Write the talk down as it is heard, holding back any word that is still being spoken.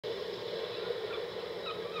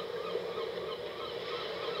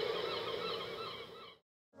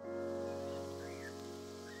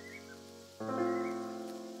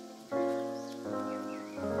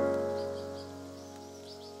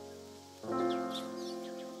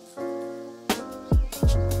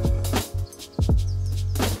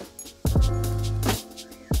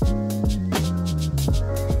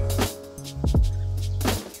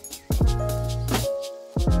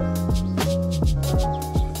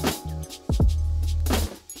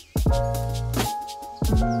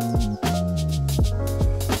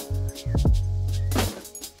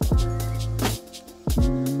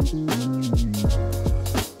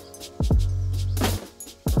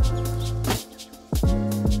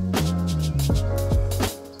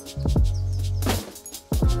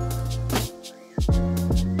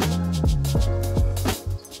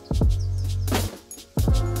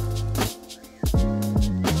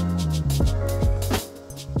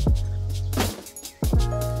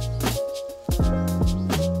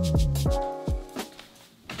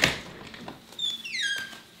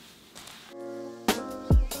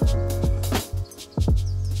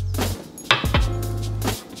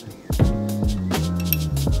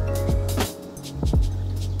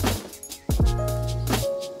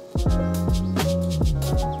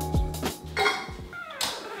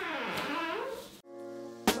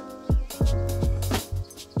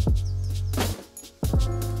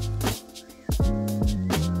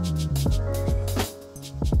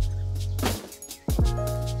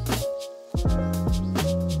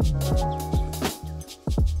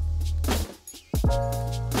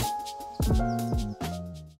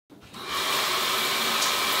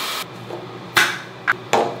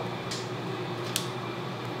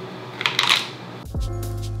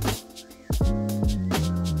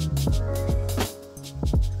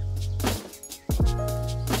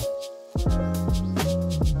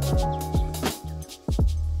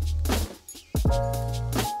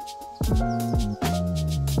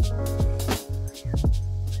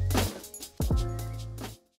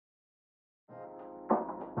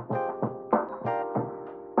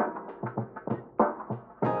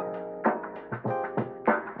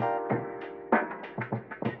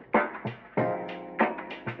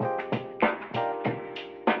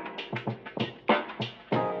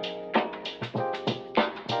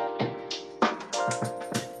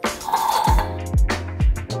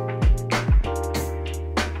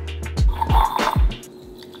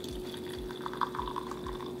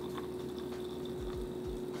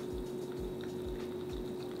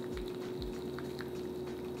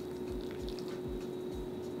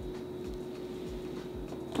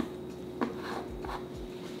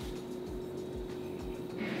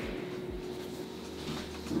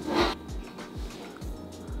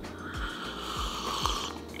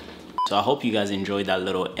So I hope you guys enjoyed that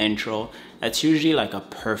little intro. That's usually like a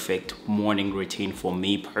perfect morning routine for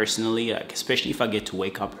me personally, like especially if I get to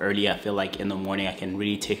wake up early. I feel like in the morning I can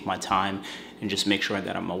really take my time and just make sure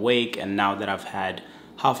that I'm awake. And now that I've had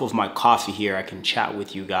half of my coffee here, I can chat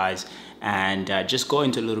with you guys and just go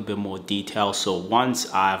into a little bit more detail. So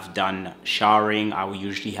once I've done showering, I will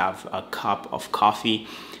usually have a cup of coffee.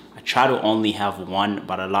 I try to only have one,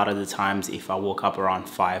 but a lot of the times if I woke up around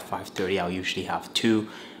 5:30, I'll usually have two.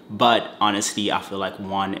 But honestly, I feel like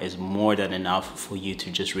one is more than enough for you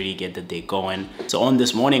to just really get the day going. So on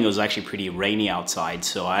this morning, it was actually pretty rainy outside.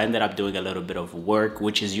 So I ended up doing a little bit of work,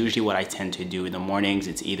 which is usually what I tend to do in the mornings.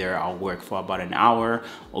 It's either I'll work for about an hour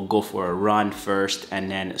or go for a run first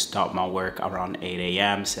and then start my work around 8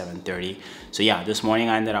 a.m., 7:30. So yeah, this morning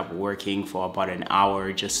I ended up working for about an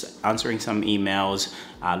hour, just answering some emails,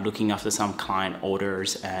 looking after some client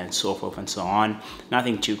orders and so forth and so on.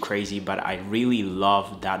 Nothing too crazy, but I really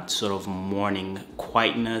love that sort of morning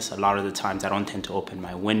quietness. A lot of the times I don't tend to open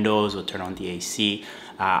my windows or turn on the AC.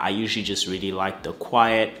 I usually just really like the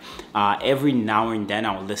quiet. Every now and then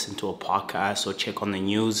I'll listen to a podcast or check on the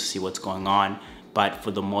news, see what's going on. But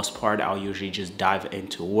for the most part, I'll usually just dive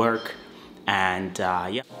into work and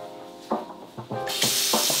yeah.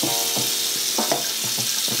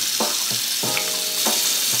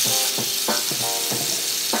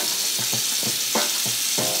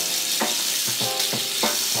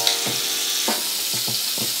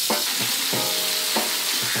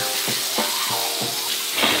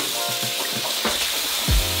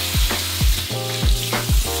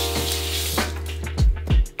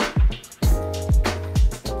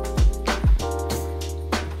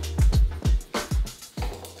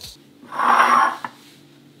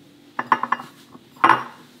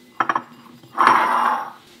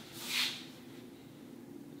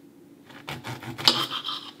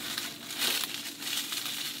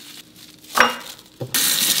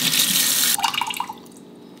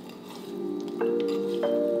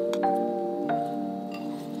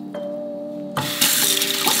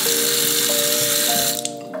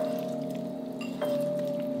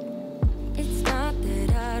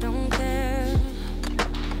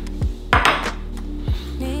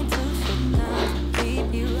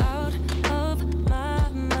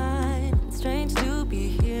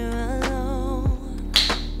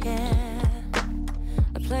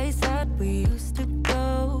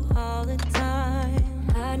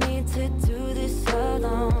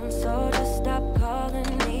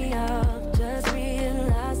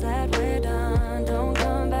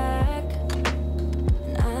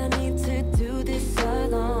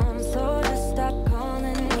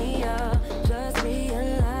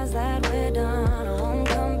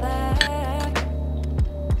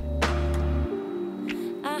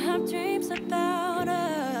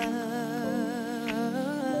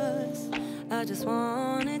 I just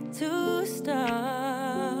want it to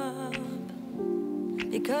stop,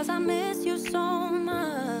 because I miss you so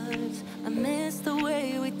much. I miss the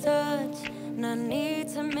way we touch, and I need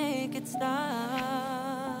to make it stop.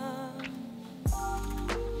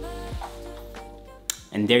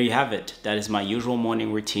 And there you have it. That is my usual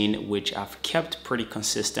morning routine, which I've kept pretty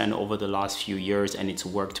consistent over the last few years, and it's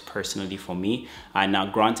worked personally for me. Now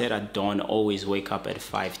granted, I don't always wake up at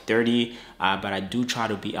 5:30, but I do try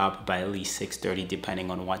to be up by at least 6:30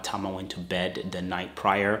 depending on what time I went to bed the night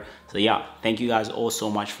prior. So yeah, thank you guys all so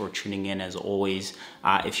much for tuning in as always.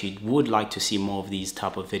 If you would like to see more of these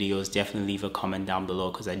type of videos, definitely leave a comment down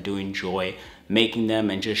below, because I do enjoy making them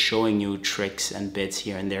and just showing you tricks and bits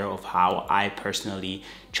here and there of how I personally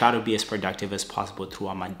try to be as productive as possible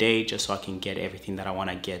throughout my day, just so I can get everything that I want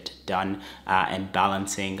to get done, and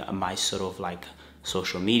balancing my sort of like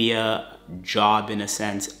social media job in a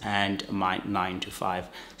sense and my 9 to 5.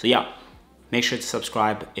 So yeah, make sure to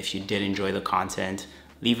subscribe if you did enjoy the content.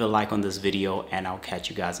 Leave a like on this video, and I'll catch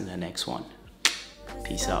you guys in the next one.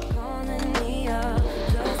 Peace out.